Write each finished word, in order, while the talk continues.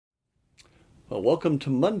Well, welcome to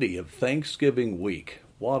Monday of Thanksgiving week.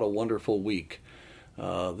 What a wonderful week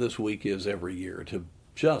this week is every year to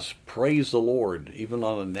just praise the Lord, even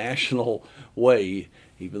on a national way.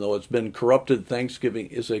 Even though it's been corrupted, Thanksgiving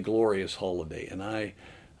is a glorious holiday. And I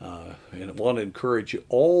want to encourage you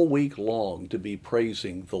all week long to be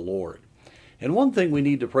praising the Lord. And one thing we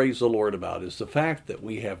need to praise the Lord about is the fact that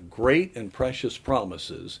we have great and precious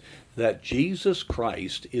promises that Jesus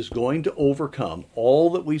Christ is going to overcome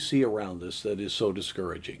all that we see around us that is so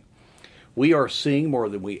discouraging. We are seeing more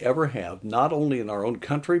than we ever have, not only in our own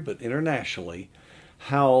country but internationally,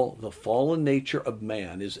 how the fallen nature of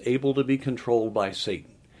man is able to be controlled by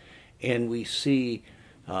Satan. And we see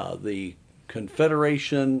the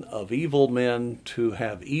confederation of evil men to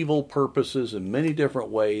have evil purposes in many different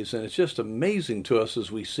ways, and it's just amazing to us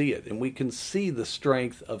as we see it, and we can see the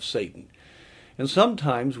strength of Satan. And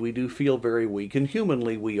sometimes we do feel very weak, and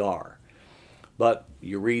humanly we are. But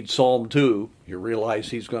you read Psalm 2, you realize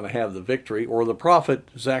he's going to have the victory, or the prophet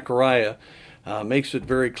Zechariah makes it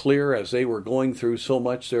very clear as they were going through so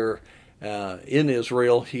much there in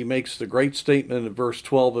Israel. He makes the great statement in verse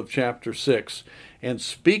 12 of chapter 6, "And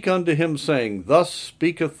speak unto him, saying, Thus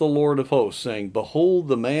speaketh the Lord of hosts, saying, Behold,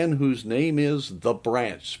 the man whose name is the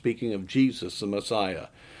branch," speaking of Jesus the Messiah,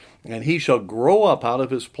 "and he shall grow up out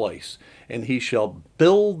of his place, and he shall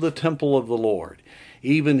build the temple of the Lord.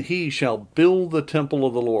 Even he shall build the temple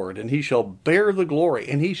of the Lord, and he shall bear the glory,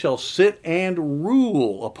 and he shall sit and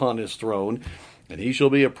rule upon his throne, and he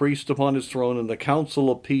shall be a priest upon his throne, and the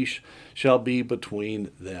council of peace shall be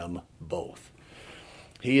between them both."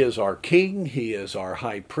 He is our king, he is our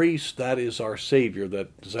high priest, that is our Savior that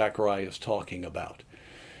Zechariah is talking about.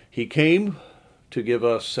 He came to give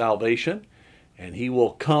us salvation, and he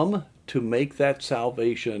will come to make that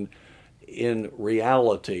salvation in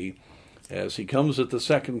reality. As he comes at the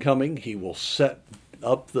second coming, he will set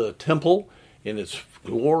up the temple in its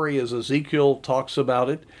glory as Ezekiel talks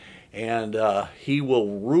about it, and he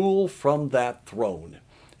will rule from that throne,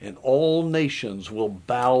 and all nations will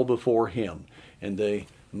bow before him. And the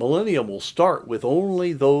millennium will start with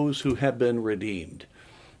only those who have been redeemed.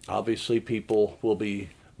 Obviously, people will be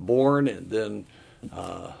born, and then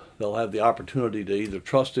they'll have the opportunity to either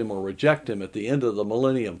trust him or reject him at the end of the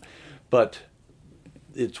millennium. But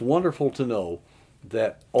it's wonderful to know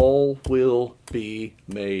that all will be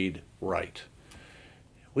made right.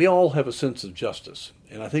 We all have a sense of justice,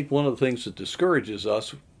 and I think one of the things that discourages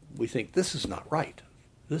us, we think this is not right.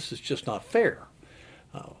 This is just not fair.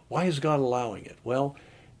 Why is God allowing it? Well,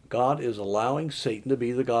 God is allowing Satan to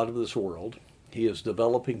be the god of this world. He is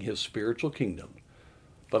developing his spiritual kingdom.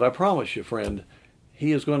 But I promise you, friend,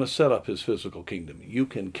 he is going to set up his physical kingdom. You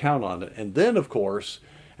can count on it. And then, of course,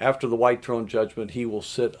 after the white throne judgment, he will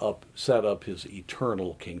set up his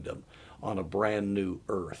eternal kingdom on a brand new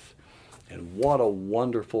earth. And what a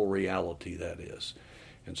wonderful reality that is.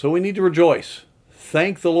 And so we need to rejoice.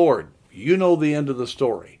 Thank the Lord. You know the end of the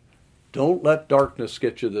story. Don't let darkness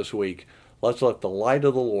get you this week. Let's let the light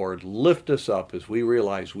of the Lord lift us up as we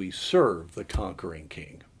realize we serve the conquering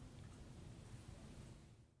King.